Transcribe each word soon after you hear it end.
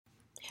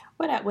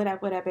What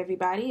up,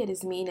 everybody? It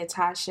is me,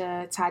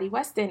 Natasha Toddy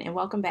Weston, and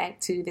welcome back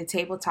to the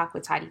Table Talk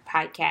with Toddy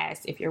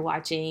podcast. If you're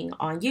watching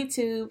on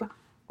YouTube,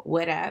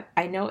 what up?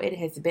 I know it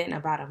has been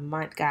about a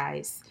month,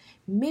 guys.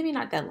 Maybe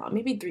not that long,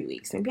 maybe 3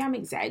 weeks. Maybe I'm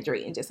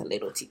exaggerating just a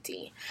little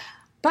TT.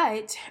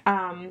 But,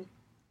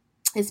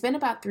 it's been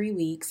about 3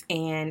 weeks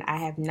and I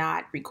have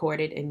not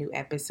recorded a new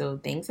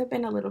episode. Things have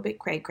been a little bit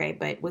cray-cray,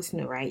 but what's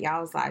new, right?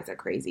 Y'all's lives are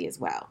crazy as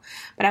well.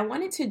 But I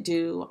wanted to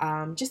do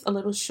just a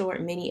little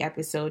short mini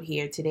episode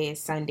here. Today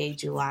is Sunday,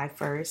 July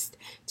 1st,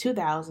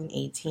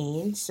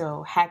 2018.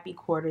 So happy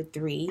quarter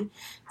 3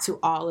 to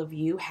all of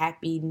you.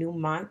 Happy new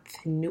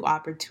month, new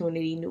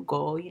opportunity, new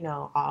goal, you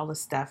know, all the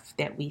stuff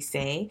that we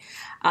say.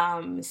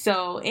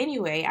 So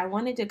anyway, I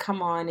wanted to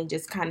come on and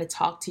just kind of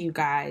talk to you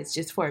guys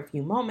just for a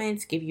few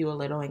moments, give you a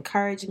little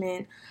encouragement,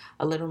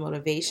 a little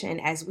motivation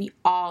as we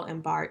all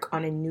embark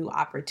on a new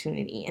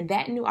opportunity. And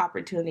that new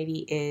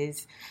opportunity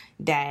is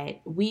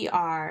that we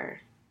are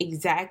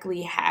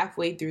exactly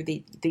halfway through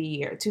the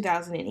year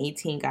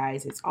 2018,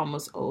 guys. It's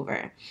almost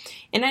over.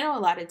 And I know a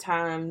lot of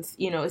times,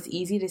 you know, it's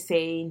easy to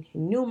say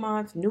new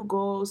month, new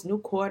goals, new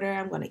quarter,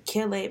 I'm going to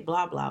kill it,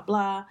 blah, blah,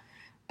 blah.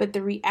 But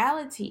the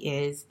reality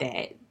is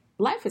that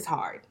life is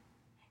hard.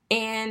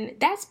 And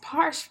that's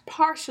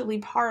partially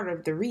part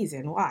of the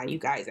reason why you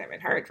guys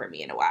haven't heard from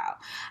me in a while.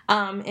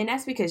 And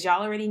that's because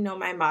y'all already know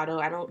my motto.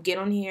 I don't get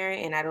on here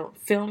and I don't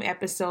film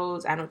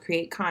episodes. I don't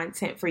create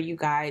content for you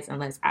guys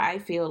unless I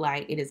feel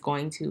like it is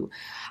going to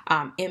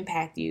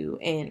impact you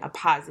in a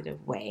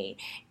positive way.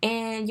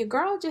 And your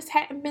girl just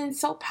hadn't been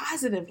so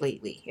positive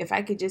lately. If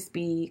I could just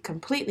be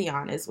completely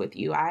honest with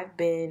you, I've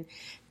been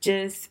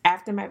just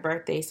after my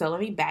birthday. So let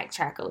me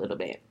backtrack a little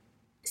bit.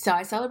 So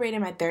I celebrated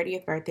my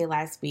 30th birthday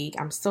last week.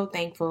 I'm so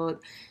thankful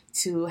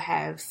to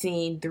have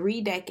seen 3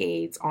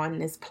 decades on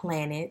this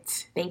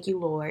planet. Thank you,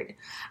 Lord.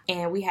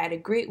 And we had a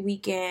great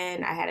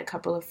weekend. I had a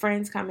couple of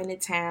friends come into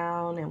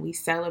town and we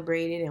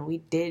celebrated and we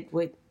did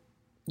what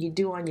you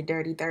do on your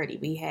dirty 30.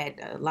 We had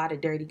a lot of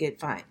dirty good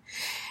fun.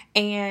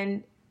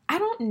 And I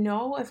don't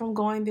know if I'm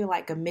going through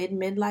like a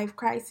midlife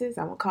crisis.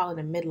 I won't call it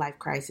a midlife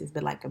crisis,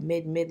 but like a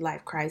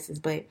midlife crisis.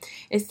 But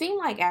it seemed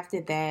like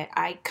after that,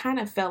 I kind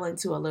of fell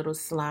into a little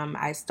slum.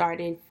 I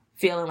started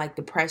feeling like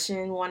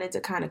depression wanted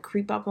to kind of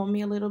creep up on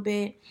me a little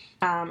bit.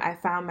 I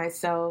found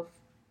myself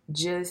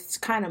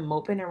just kind of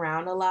moping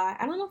around a lot.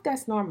 I don't know if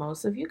that's normal.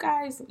 So if you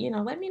guys, you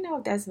know, let me know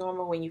if that's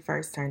normal when you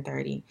first turn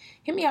 30.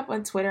 Hit me up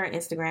on Twitter and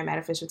Instagram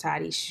at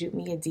 @officialtoddy. Shoot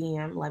me a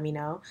DM. Let me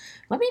know.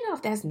 Let me know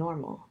if that's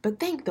normal. But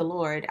thank the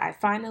Lord, I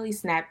finally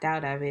snapped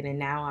out of it. And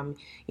now I'm,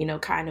 you know,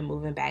 kind of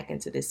moving back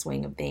into the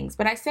swing of things.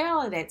 But I say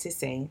all of that to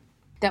say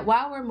that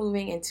while we're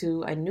moving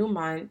into a new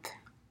month,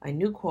 a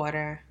new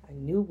quarter, a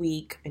new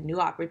week, a new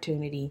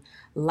opportunity,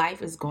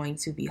 life is going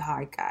to be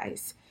hard,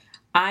 guys.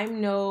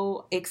 I'm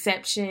no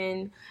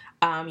exception.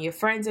 Your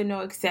friends are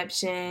no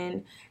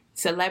exception.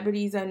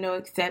 Celebrities are no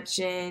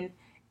exception.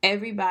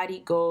 Everybody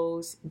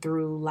goes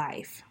through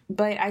life.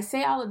 But I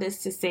say all of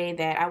this to say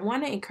that I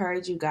want to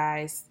encourage you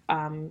guys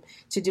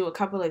to do a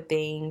couple of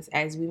things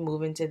as we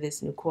move into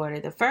this new quarter.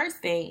 The first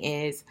thing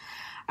is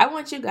I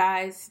want you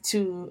guys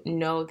to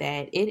know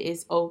that it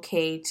is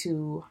okay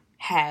to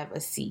have a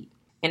seat.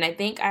 And I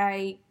think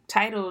I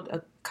titled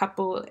a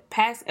couple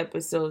past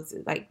episodes,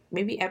 like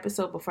maybe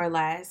episode before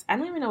last. I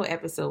don't even know what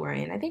episode we're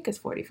in. I think it's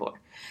 44.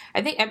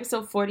 I think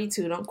episode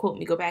 42. Don't quote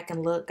me. Go back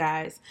and look,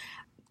 guys.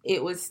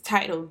 It was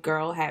titled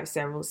Girl Have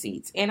Several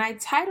Seats. And I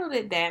titled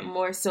it that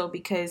more so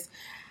because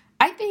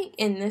I think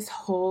in this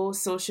whole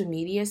social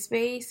media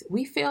space,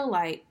 we feel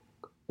like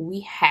we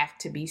have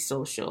to be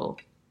social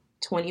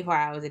 24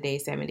 hours a day,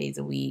 7 days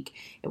a week.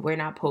 If we're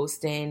not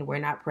posting, we're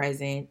not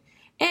present.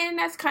 And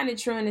that's kind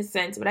of true in a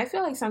sense, but I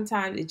feel like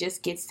sometimes it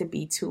just gets to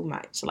be too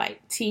much,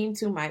 like too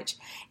much.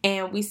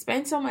 And we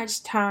spend so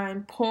much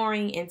time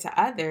pouring into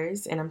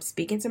others, and I'm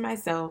speaking to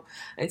myself,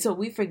 until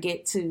we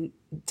forget to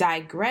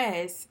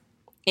digress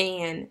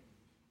and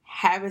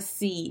have a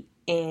seat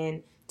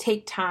and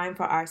take time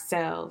for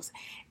ourselves.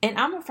 And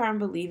I'm a firm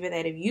believer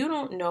that if you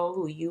don't know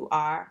who you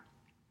are,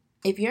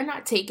 if you're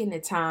not taking the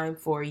time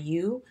for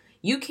you,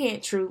 you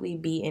can't truly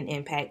be an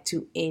impact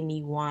to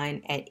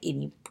anyone at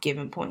any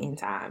given point in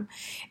time.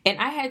 And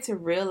I had to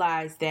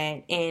realize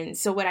that. And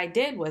so what I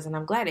did was, and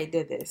I'm glad I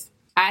did this,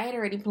 I had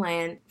already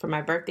planned for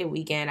my birthday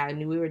weekend. I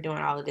knew we were doing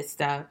all of this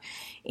stuff.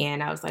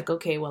 And I was like,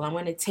 okay, well, I'm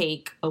going to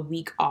take a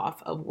week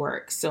off of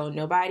work. So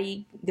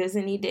nobody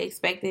doesn't need to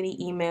expect any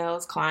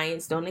emails.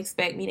 Clients don't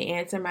expect me to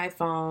answer my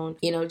phone.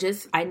 You know,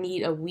 just I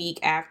need a week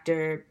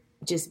after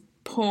just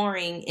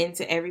pouring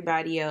into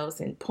everybody else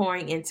and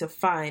pouring into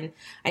fun.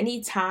 I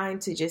need time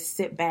to just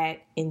sit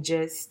back and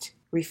just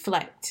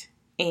reflect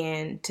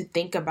and to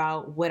think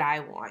about what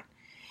I want.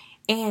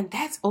 And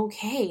that's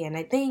okay. And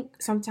I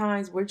think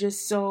sometimes we're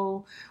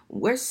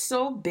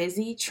so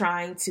busy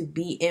trying to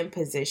be in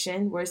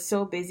position. We're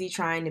so busy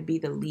trying to be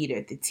the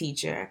leader, the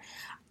teacher,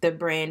 the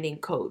branding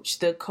coach,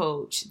 the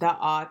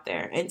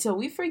author. Until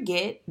we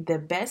forget the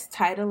best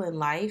title in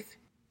life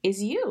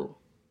is you.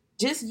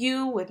 Just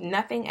you with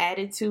nothing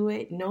added to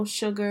it, no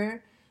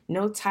sugar,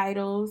 no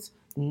titles,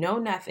 no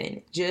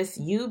nothing. Just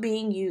you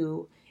being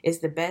you is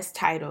the best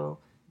title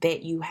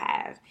that you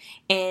have.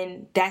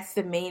 And that's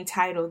the main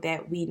title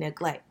that we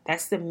neglect.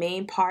 That's the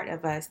main part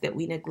of us that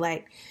we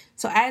neglect.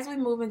 So as we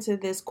move into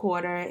this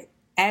quarter,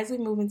 as we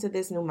move into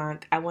this new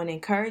month, I want to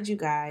encourage you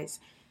guys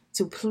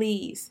to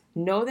please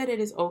know that it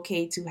is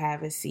okay to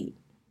have a seat.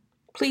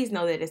 Please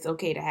know that it's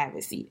okay to have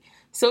a seat.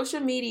 Social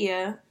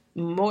media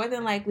more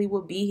than likely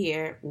will be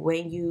here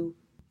when you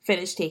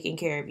finish taking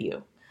care of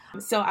you.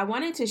 So I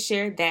wanted to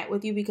share that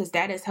with you because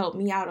that has helped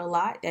me out a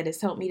lot. That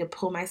has helped me to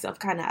pull myself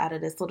kind of out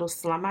of this little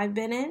slum I've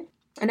been in.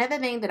 Another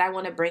thing that I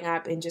want to bring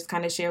up and just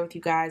kind of share with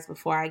you guys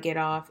before I get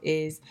off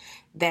is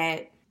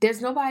that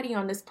there's nobody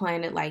on this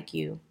planet like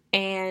you.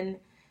 And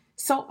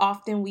so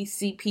often we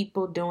see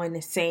people doing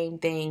the same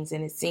things,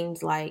 and it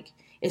seems like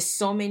it's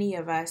so many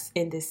of us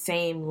in the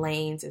same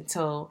lanes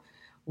until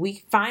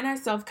we find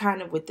ourselves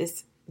kind of with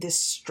this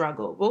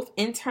struggle, both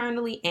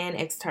internally and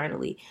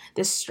externally.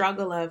 This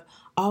struggle of,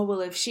 oh,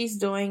 well, if she's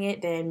doing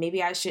it, then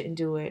maybe I shouldn't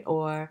do it.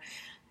 Or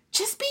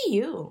just be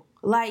you.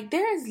 Like,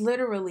 there is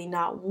literally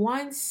not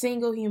one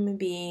single human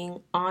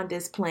being on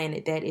this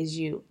planet that is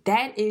you.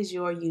 That is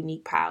your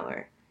unique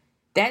power.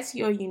 That's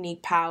your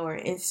unique power.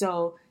 And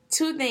so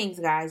 2 things,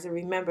 guys, to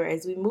remember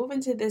as we move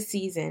into this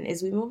season,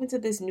 as we move into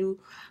this new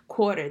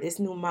quarter, this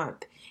new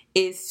month,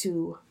 is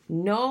to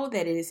know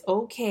that it is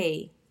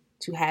okay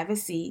to have a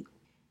seat.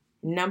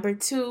 Number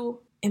 2,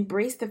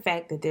 embrace the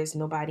fact that there's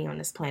nobody on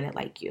this planet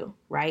like you,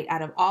 right?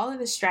 Out of all of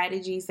the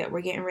strategies that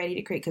we're getting ready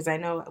to create, because I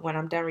know when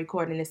I'm done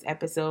recording this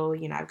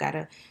episode, I've got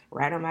to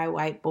write on my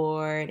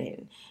whiteboard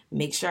and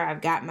make sure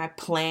I've got my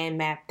plan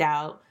mapped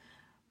out.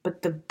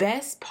 But the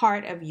best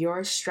part of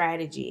your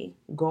strategy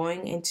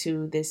going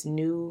into this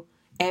new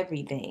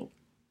everything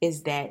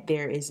is that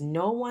there is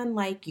no one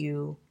like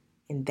you,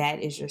 and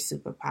that is your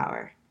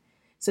superpower.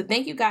 So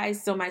thank you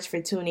guys so much for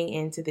tuning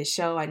into the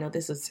show. I know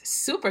this was a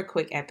super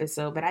quick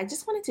episode, but I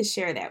just wanted to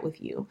share that with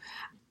you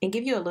and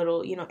give you a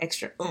little,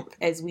 extra oomph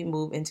as we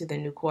move into the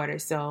new quarter.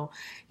 So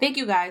thank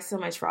you guys so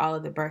much for all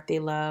of the birthday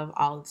love,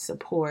 all of the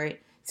support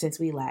since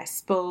we last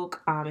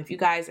spoke. If you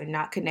guys are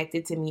not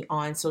connected to me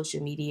on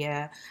social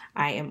media,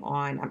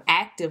 I'm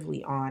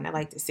actively on. I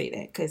like to say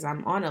that because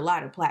I'm on a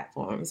lot of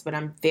platforms, but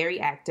I'm very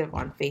active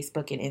on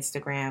Facebook and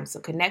Instagram. So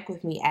connect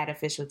with me at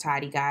Official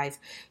Toddy, guys.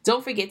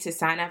 Don't forget to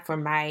sign up for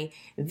my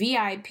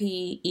VIP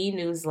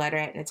e-newsletter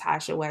at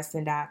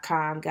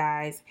NatashaWeston.com,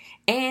 guys.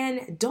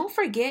 And don't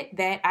forget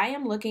that I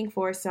am looking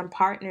for some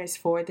partners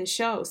for the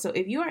show. So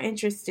if you are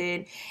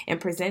interested in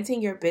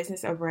presenting your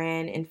business or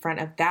brand in front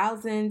of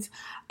thousands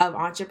of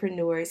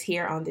entrepreneurs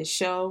here on this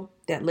show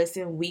that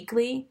listen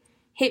weekly,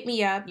 hit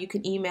me up. You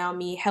can email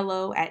me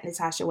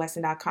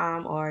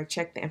hello@NatashaWeston.com or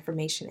check the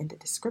information in the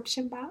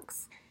description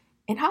box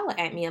and holler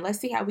at me, and let's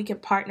see how we can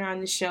partner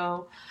on the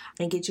show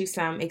and get you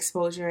some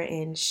exposure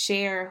and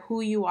share who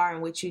you are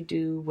and what you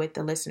do with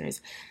the listeners.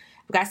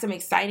 We've got some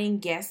exciting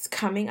guests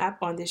coming up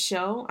on the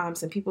show,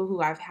 some people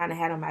who I've kind of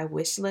had on my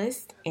wish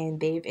list and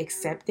they've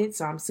accepted,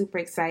 so I'm super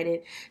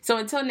excited. So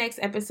until next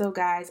episode,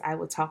 guys, I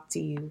will talk to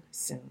you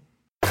soon.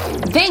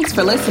 Thanks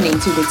for listening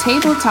to the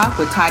Table Talk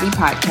with Toddy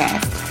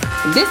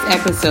podcast. This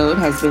episode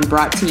has been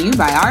brought to you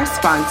by our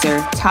sponsor,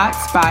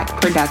 Totspot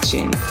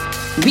Productions.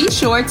 Be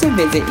sure to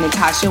visit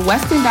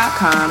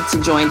NatashaWeston.com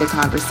to join the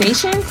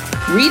conversation,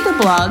 read the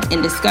blog,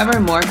 and discover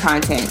more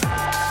content.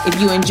 If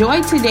you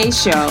enjoyed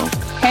today's show,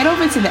 head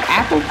over to the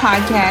Apple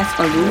Podcast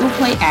or Google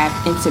Play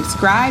app and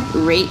subscribe,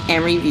 rate,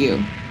 and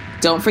review.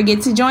 Don't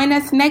forget to join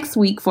us next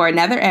week for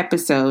another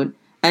episode.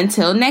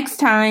 Until next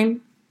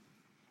time.